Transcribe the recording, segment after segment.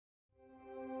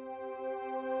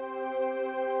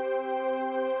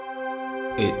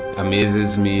It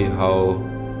amazes me how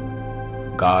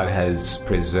God has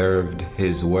preserved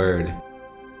His Word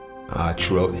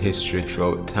throughout history,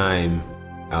 throughout time,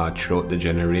 throughout the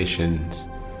generations.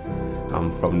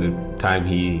 From the time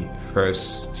He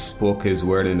first spoke His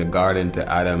Word in the garden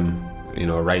to Adam,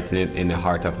 writing it in the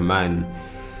heart of man,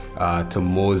 to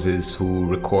Moses, who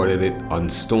recorded it on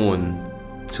stone,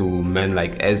 to men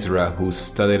like Ezra, who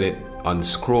studied it on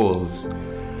scrolls,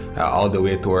 all the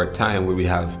way to our time where we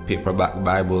have paperback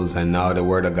Bibles, and now the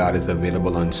Word of God is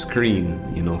available on screen,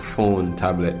 phone,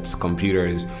 tablets,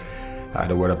 computers.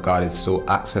 The Word of God is so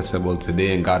accessible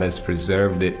today, and God has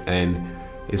preserved it, and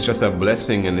it's just a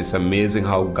blessing. And it's amazing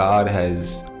how God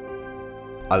has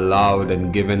allowed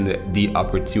and given the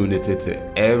opportunity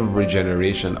to every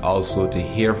generation also to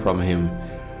hear from Him.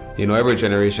 Every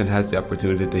generation has the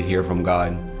opportunity to hear from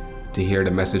God, to hear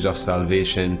the message of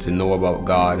salvation, to know about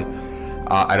God.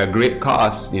 At a great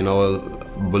cost,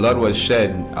 blood was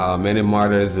shed. Many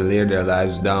martyrs laid their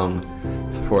lives down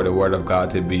for the Word of God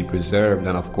to be preserved,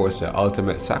 and of course the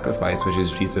ultimate sacrifice, which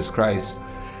is Jesus Christ.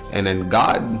 And then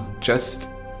God just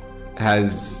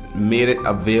has made it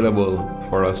available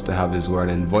for us to have His Word.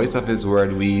 And voice of His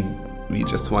Word, we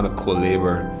just want to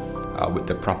co-labor with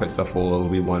the prophets of old.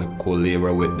 We want to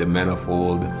co-labor with the men of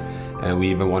old, and we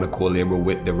even want to co-labor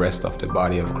with the rest of the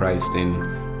body of Christ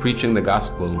in preaching the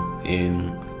gospel,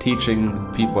 in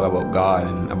teaching people about God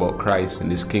and about Christ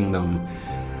and His kingdom,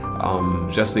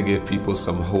 just to give people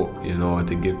some hope,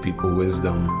 to give people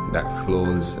wisdom that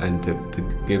flows, and to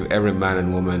give every man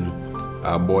and woman,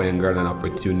 boy and girl, an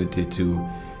opportunity to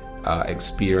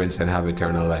experience and have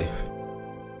eternal life.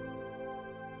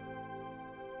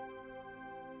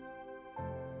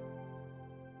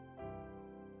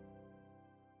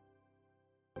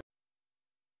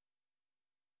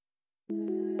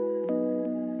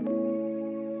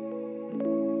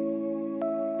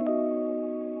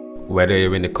 Whether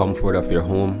you're in the comfort of your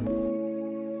home,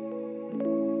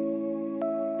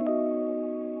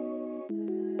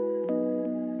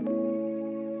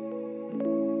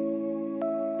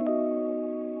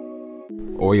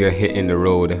 or you're hitting the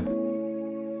road,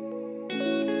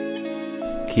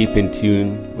 keep in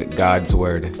tune with God's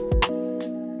Word.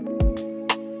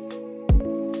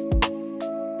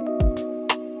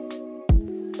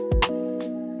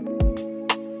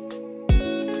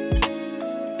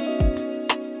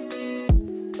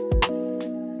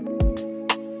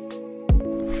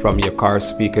 From your car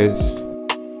speakers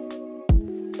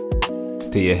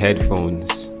to your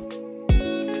headphones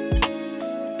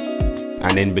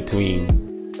and in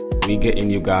between, we getting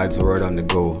you God's Word on the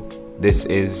go. This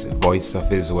is Voice of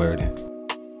His Word.